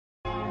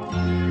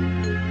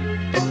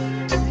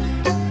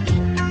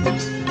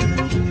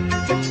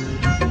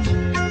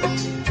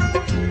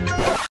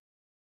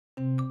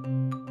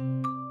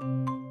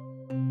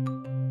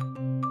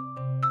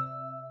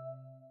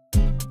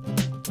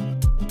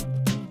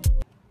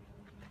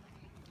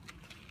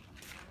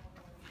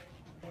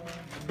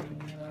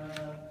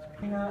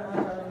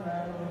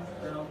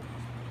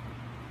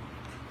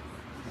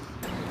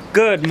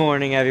Good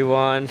morning,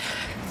 everyone.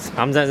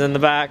 Hamza's in the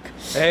back.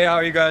 Hey, how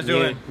are you guys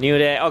doing? New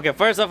day. Okay,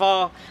 first of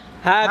all,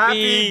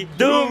 happy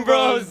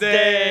DhoomBros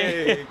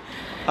Day!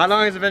 How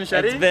long has it been,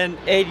 Shehry? It's been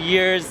 8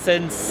 years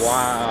since...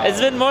 Wow. It's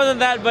been more than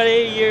that, but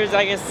 8 years,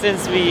 I guess,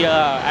 since we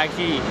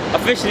actually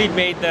officially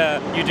made the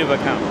YouTube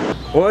account.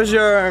 What was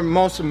your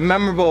most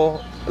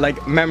memorable,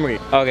 memory?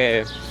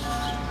 Okay.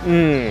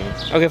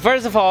 Okay,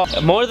 first of all,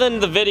 more than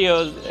the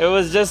videos, it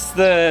was just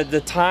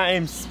the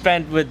time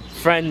spent with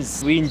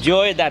friends. We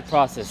enjoyed that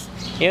process.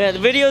 You know, the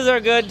videos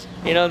are good,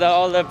 you know,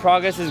 all the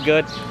progress is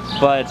good,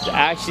 but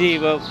actually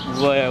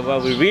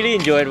what we really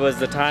enjoyed was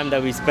the time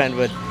that we spent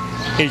with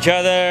each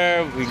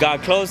other. We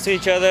got close to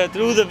each other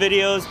through the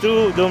videos,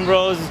 through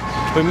DhoomBros.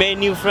 We made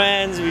new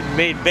friends, we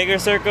made bigger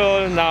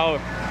circles. Now,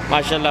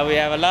 mashallah, we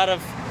have a lot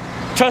of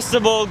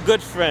trustable,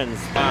 good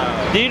friends.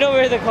 Wow. Do you know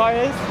where the car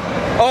is?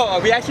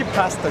 Oh, we actually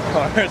passed the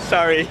car.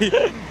 Sorry.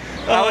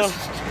 I was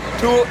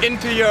too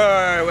into your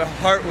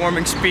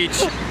heartwarming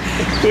speech.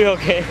 We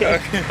okay?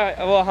 Okay.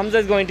 Well, Hamza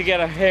is going to get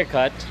a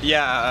haircut.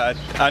 Yeah,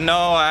 I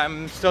know.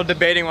 I'm still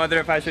debating whether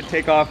if I should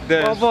take off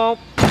this.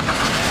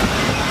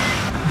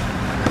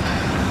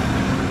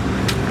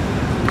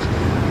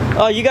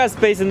 Oh, you got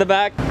space in the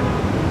back.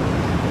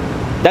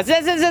 That's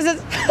it.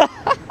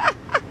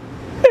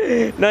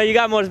 No, you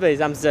got more space.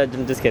 I'm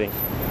just kidding.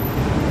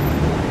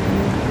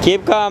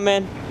 Keep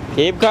coming.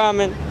 Keep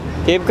coming.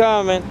 Keep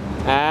coming.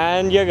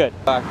 And you're good.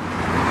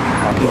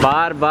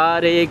 बार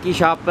बार एक ही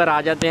shop पर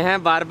आ जाते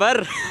हैं बार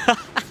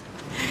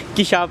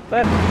की shop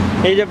पर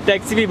ये जब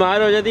taxi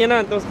बीमार हो जाती है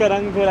ना तो उसका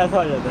रंग फिर ऐसा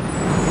हो जाता है.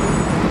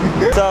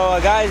 So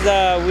guys,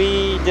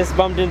 we just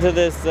bumped into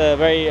this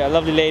very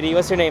lovely lady.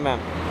 What's your name, ma'am?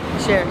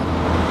 Sherry.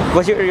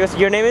 What's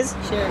your name is?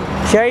 Sherry.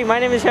 Sherry. My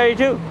name is Sherry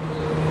too.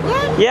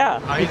 What? Yeah.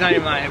 Oh, he's not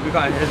even lying.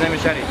 His name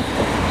is Shehry.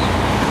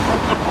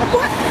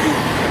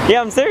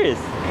 Yeah, I'm serious.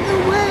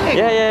 No way.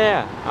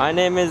 Yeah. My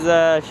name is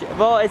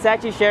well, it's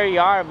actually Sherry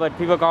R, but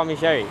people call me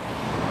Sherry.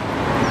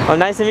 Oh,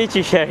 nice to meet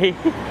you, Sherry.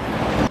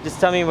 Just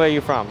tell me where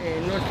you're from.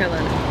 North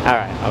Carolina. All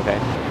right. Okay.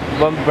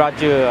 What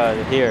brought you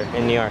here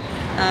in New York?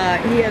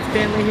 He has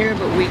family here,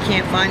 but we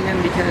can't find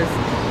him because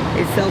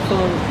his cell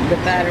phone, the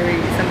battery,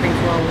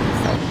 something's wrong with his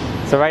cell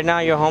phone. So right now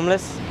you're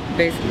homeless?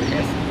 Basically,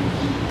 yes.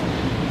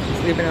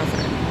 Sleeping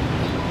outside.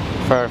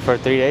 For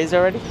 3 days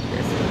already?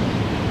 Yes.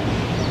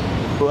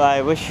 Well,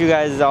 I wish you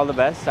guys all the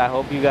best. I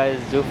hope you guys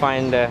do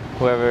find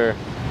whoever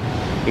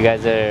you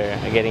guys are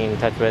getting in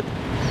touch with.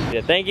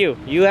 Yeah, thank you.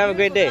 You have a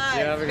great day.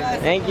 You have a good day.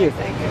 Thank you.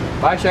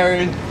 Bye,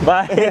 Sharon.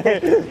 Bye.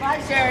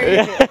 Bye, Sherry.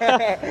 I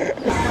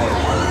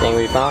think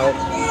we found it.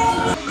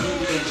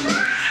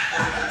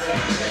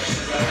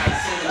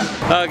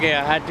 Okay,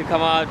 I had to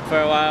come out for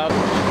a while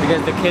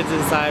because the kids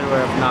inside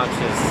were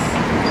obnoxious.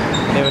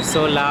 They were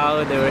so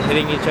loud, they were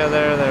hitting each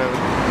other, they were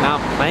not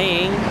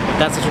playing, if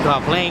that's what you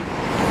call playing.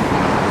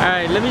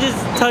 Alright, let me just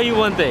tell you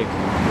one thing.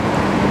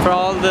 For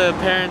all the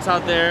parents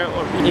out there,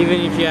 or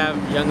even if you have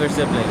younger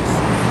siblings,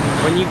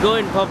 when you go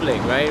in public,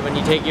 right, when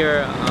you take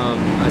your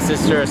a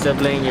sister or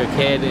sibling, your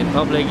kid in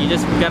public, you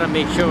just gotta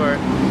make sure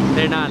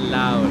they're not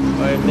loud,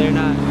 or if they're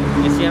not,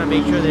 you just gotta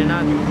make sure they're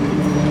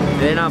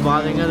not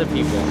bothering other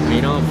people.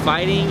 You know,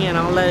 fighting and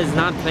all that is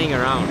not playing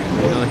around.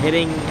 You know,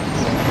 hitting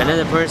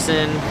another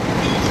person,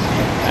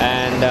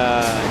 and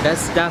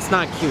that's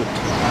not cute.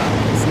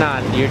 It's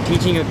not. You're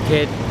teaching a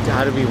kid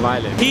how to be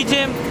violent. Teach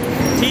him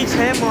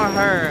or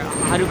her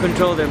how to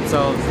control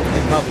themselves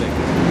in public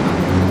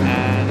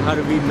and how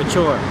to be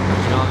mature.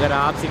 You know, agar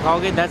aap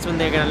sikhaoge, that's when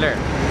they're gonna learn.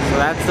 So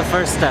that's the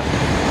first step,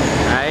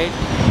 right?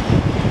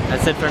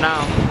 That's it for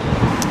now.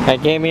 I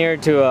came here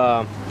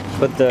to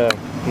put the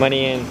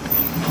money in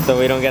so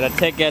we don't get a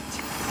ticket.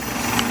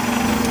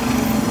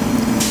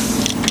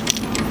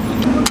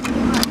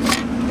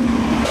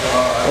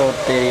 Oh,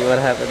 Terry, what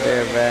happened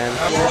there, man?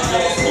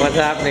 What's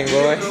happening,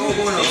 boy?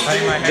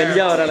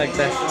 Ganja ho raha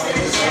lagta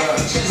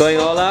hai. Going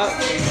all out?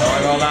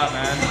 Going all out,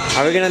 man.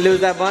 Are we gonna lose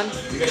that bun?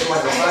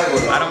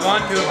 I don't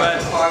want to,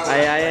 but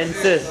I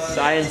insist.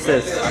 I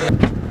insist.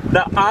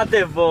 The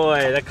Atif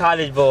boy, the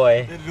college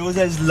boy.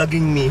 Rosa is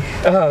lugging me.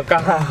 Oh,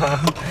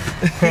 God.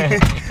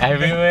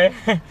 Everywhere.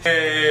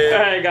 Hey.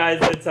 Alright, guys,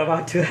 it's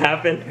about to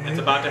happen. It's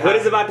about to happen. What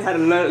is about to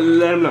happen? Let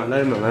him know.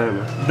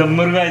 The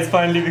murga is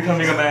finally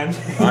becoming a man.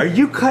 Are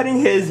you cutting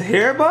his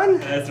hair bun?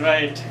 That's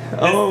right.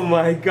 Oh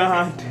my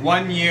God.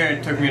 1 year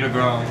it took me to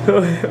grow.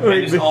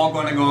 It's all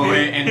gonna go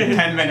away in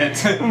 10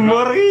 minutes.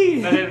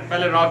 Murray.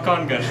 Pehle rock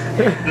on kar.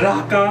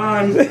 Rock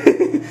on.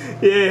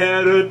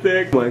 Yeah,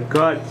 Rutik. Oh my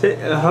God.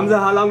 Hamza,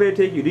 how long did it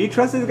take you? Do you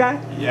trust this guy?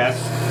 Yes.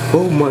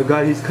 Oh my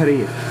God, he's cutting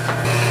it.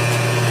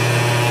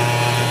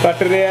 Cut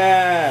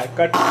it.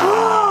 Cut.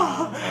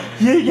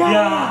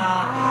 Yeah.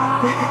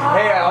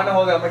 Hey, I wanna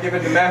hold it. I'm gonna give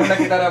it to मैं हूँ ना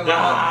कि तरह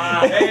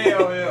Hey,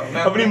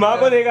 अपनी माँ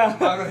को देगा.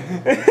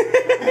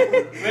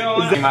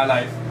 My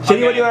life.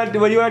 Shehry, what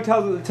do you want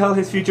to tell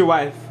his future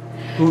wife?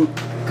 Who?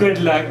 Good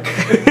luck.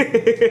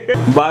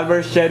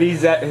 Barber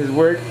Shehry's at his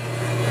work.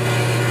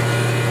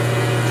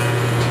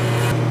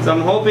 So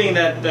I'm hoping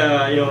that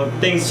you know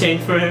things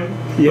change for him.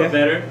 Yeah. For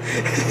better.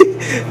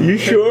 You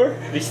sure?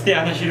 रिश्ते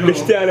आना शुरू हो.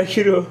 रिश्ते आना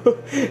शुरू हो.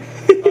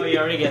 Oh, he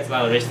already gets a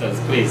lot of rishtas.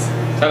 Please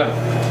tell him.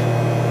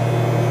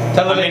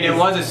 Tell the I mean, ladies. it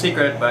was a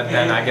secret, but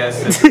then I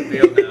guess it's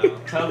real now.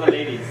 Tell the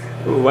ladies.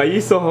 Why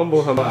you so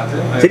humble?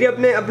 चलिए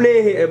अपने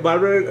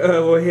barber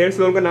वो hair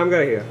salon का नाम क्या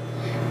रहेगा?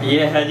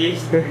 ये है जी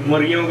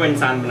मुर्गियों को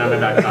इंसान बनाना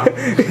डाटा.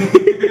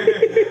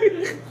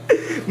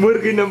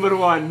 मुर्गी number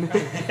 1.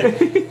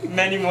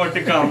 Many more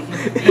to come.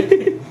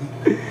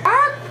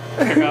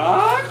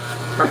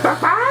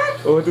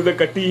 ओ तू तो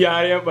कट्टी जा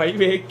रहे हैं भाई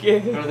देख के.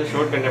 थोड़ा सा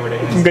शॉर्ट करने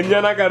पड़ेगा. गंजा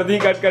ना कर दी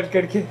कट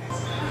करके.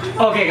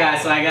 Okay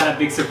guys, so I got a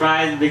big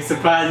surprise in the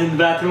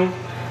bathroom.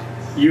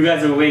 You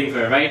guys are waiting for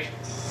it, right?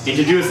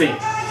 Introducing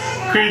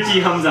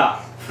Kriti Hamza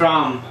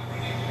from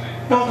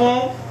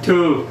to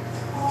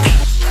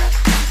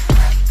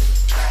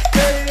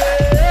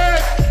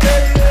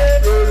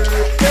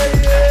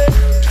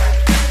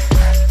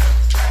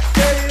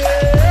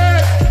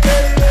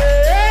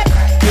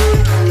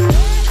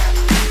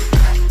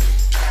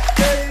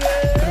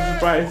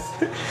Surprise.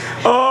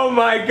 Oh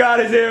my god,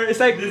 it's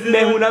like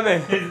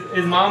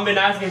his mom been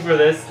asking for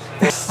this.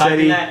 How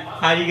do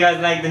you guys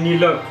like the new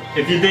look?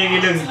 If you think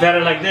it looks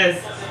better like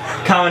this,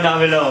 comment down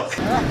below.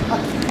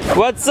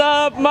 What's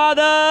up,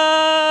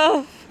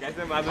 mother?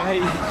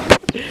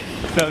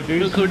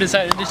 Look who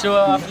decided to show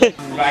up. I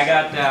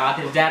got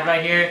Atif's dad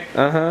right here.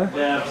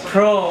 The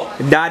pro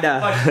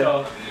Dada.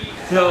 Pashto.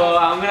 So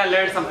I'm gonna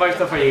learn some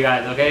Pashto for you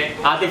guys, okay?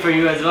 Atif for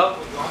you as well.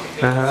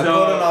 So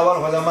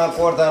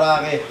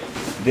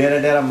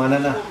डेरा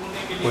मनना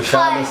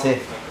खुशहाल से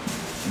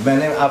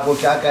मैंने आपको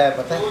क्या कहा है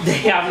पता है?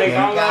 आपने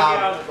कहा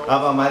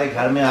आप हमारे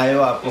घर में आए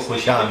हो आपको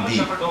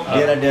खुशामदीद.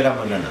 डेरा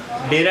मनना.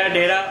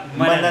 डेरा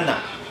मनना.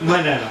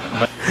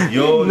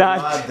 यो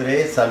द्रे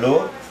सलो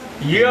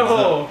यो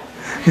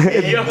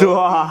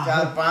दुआ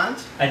 4-5.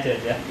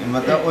 अच्छा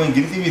मतलब वो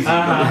गिनती भी थी.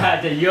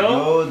 अच्छा यो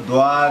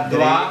दुआ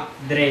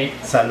द्रे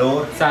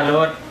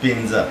सलोर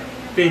पिंजा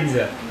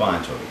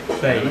 5 हो गए.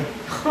 सही.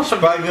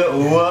 स्पग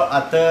हुआ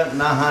अत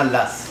नहा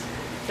लस.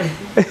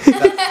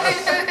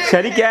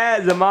 शरी क्या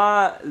है?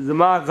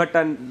 जमा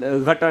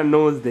घटन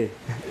नोज दे.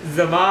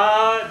 जमा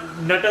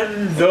नटन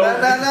जो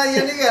ना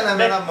ये नहीं कहना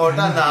मेरा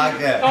मोटा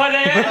नाक है.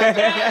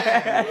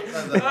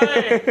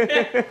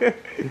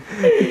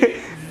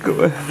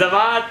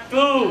 जमा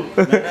तू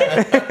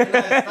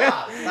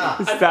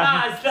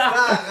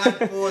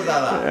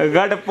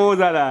घट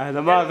पोजाला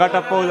जमा घट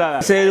पोजाला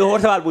से और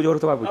सवाल पूछ. ओ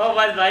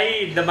बस भाई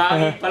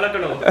दिमाग पलट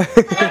लो.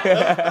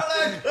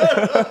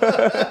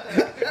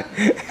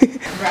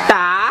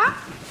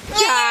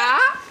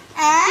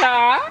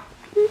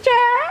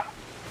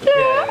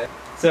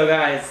 So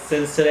guys,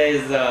 since today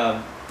is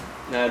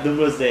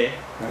DhoomBros Day,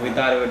 we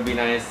thought it would be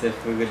nice if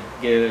we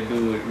could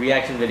do a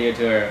reaction video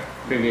to our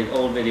previous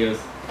old videos.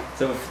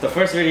 So the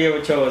first video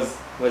we chose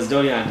was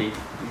Doli Auntie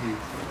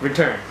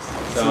Return.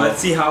 So let's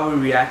see how we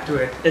react to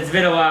it. It's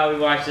been a while we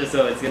watched it,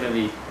 so it's gonna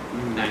be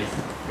nice.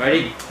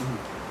 Ready?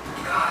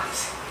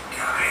 Guys, get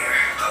out here.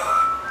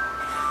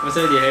 What's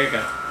up with your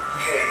haircut?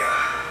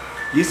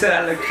 You said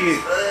I look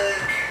cute.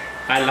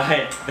 I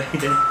lied.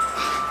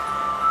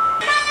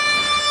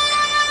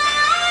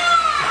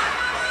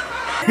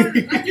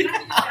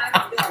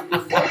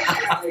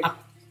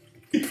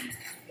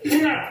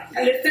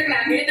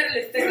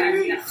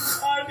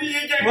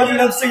 What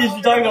lipstick is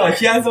she talking about?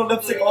 She has no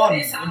lipstick on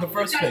in the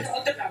first place.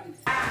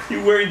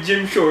 You wearing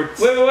gym shorts.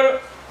 Wait,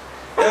 what?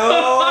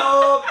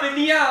 Oh,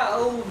 Pinia.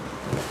 Oh,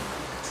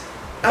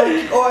 I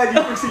need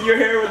fixing your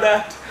hair with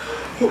that.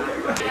 Oh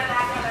my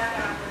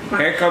god.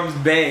 Here comes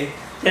Bay.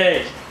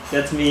 Hey,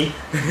 that's me.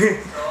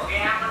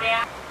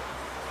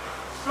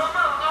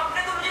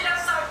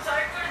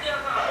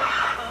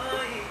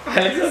 I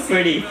look so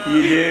pretty.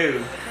 You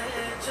do.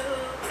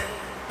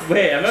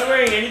 Wait, am I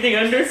wearing anything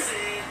under? It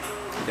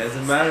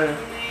doesn't matter.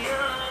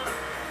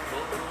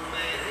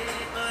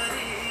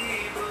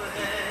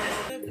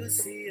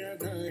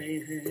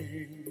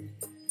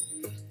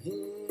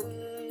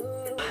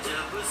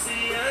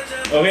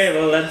 Okay,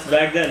 well that's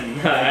back then.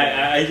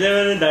 I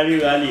never know Dari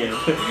Wali.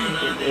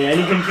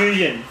 Any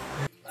confusion?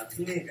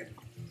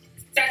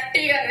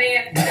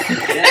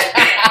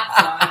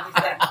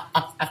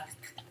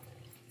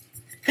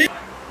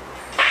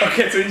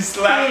 Okay, so he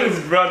slapped his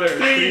brother.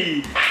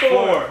 3,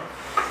 4,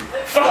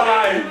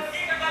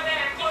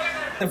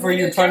 5. For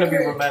you trying to be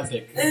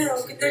romantic.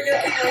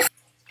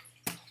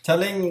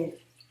 Telling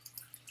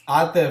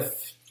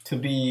Atif to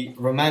be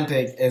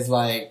romantic is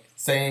like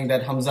saying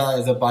that Hamza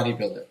is a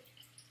bodybuilder.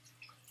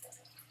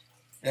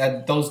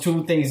 Those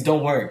two things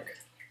don't work.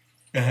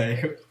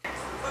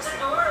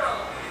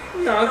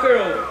 No,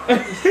 girl.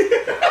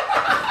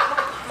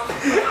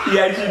 You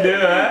actually do,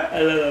 huh?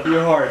 I love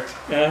Your heart.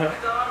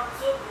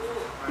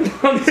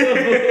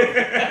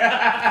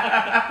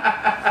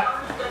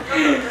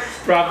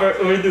 Proper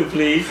Urdu,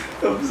 please.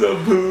 I'm so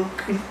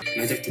book.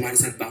 मैं जब तुम्हारे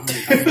साथ बाहर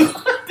निकलूंगा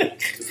तो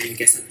तुम्हें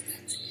कैसा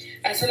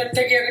ऐसा लगता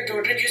है कि अगर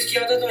डोडर यूज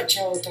किया होता तो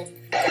अच्छा होता.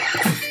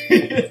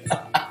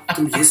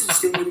 तुम ये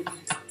सोचते हो मेरे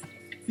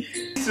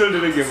Still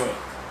didn't give up.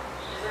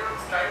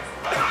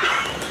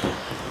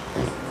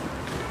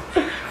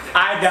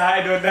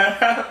 died when that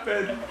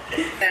happened.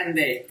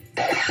 Sunday.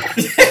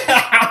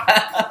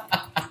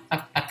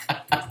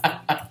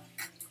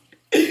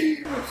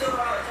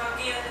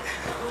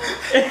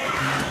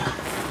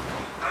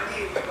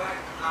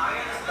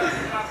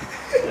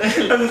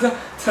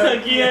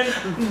 Again,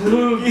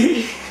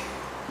 boogie.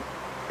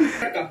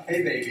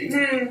 Hey baby.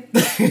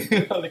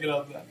 Look at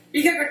all that.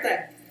 You क्या करता है?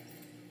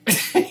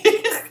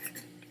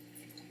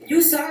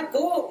 You saw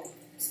go.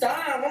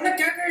 Stop. मैं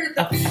क्या कर रहा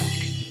था?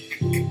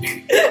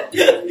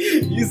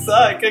 You saw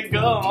it, good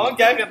go. I'm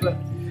क्या कर रहा?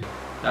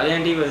 Dolly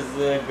Auntie was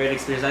a great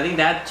experience. I think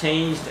that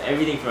changed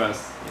everything for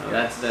us. You know,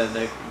 that's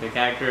the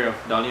character of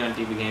Dolly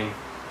Auntie became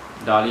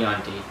Dolly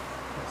Auntie,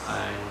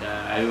 and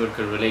everyone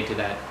could relate to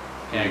that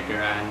character.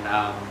 And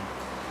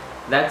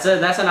that's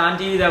an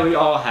auntie that we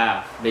all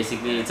have.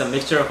 Basically, it's a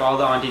mixture of all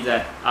the aunties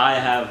that I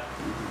have.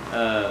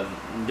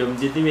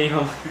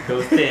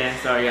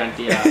 Sorry,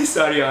 auntie.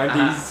 Sorry,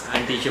 aunties.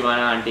 Auntie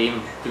Shivana, auntie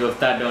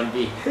Gupta, don't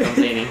be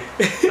complaining.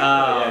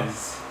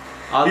 Yes.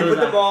 All We those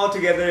put them all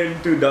together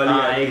into Dolly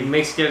I Auntie.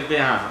 mixed it.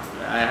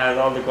 I had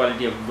all the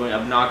quality of going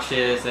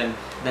obnoxious, and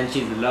then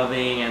she's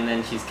loving, and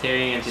then she's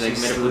caring, and she like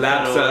made a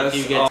slaps potato, us.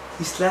 and you get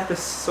He slapped us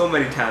so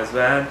many times,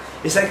 man.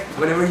 It's like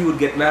whenever he would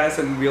get mad at us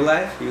in real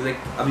life, he was like,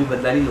 "Abhi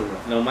badla nahi lunga."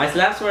 no. My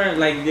slaps weren't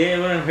like they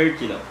wouldn't hurt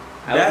you though.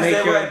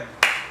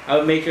 I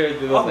would make sure it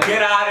goes Oh, like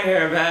get out of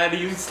here, man!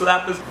 He used to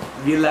slap us.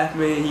 Real life,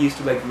 man. He used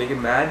to like make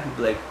him mad. He'd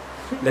be like,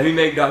 "Let me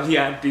make Dolly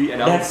Auntie,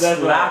 and I'll That's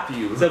slap right.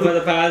 you." So for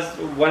the past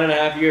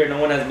 1.5 years, no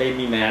one has made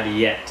me mad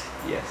yet.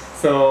 Yes.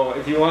 So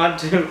if you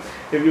want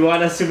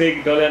us to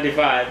make Dolly Auntie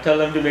 5, tell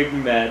them to make me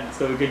mad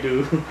so we can do.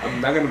 I'm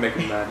not gonna make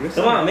him mad. You're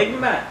Come on, make me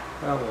mad.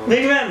 No,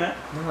 Make me mad, man.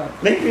 no,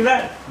 Make me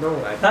mad. no,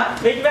 Huh?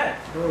 Make me mad.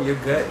 no, you're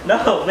good.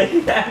 No, make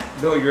me mad.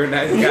 No, you're a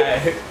nice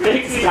guy.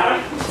 Make me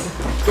mad.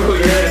 Oh,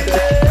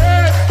 you're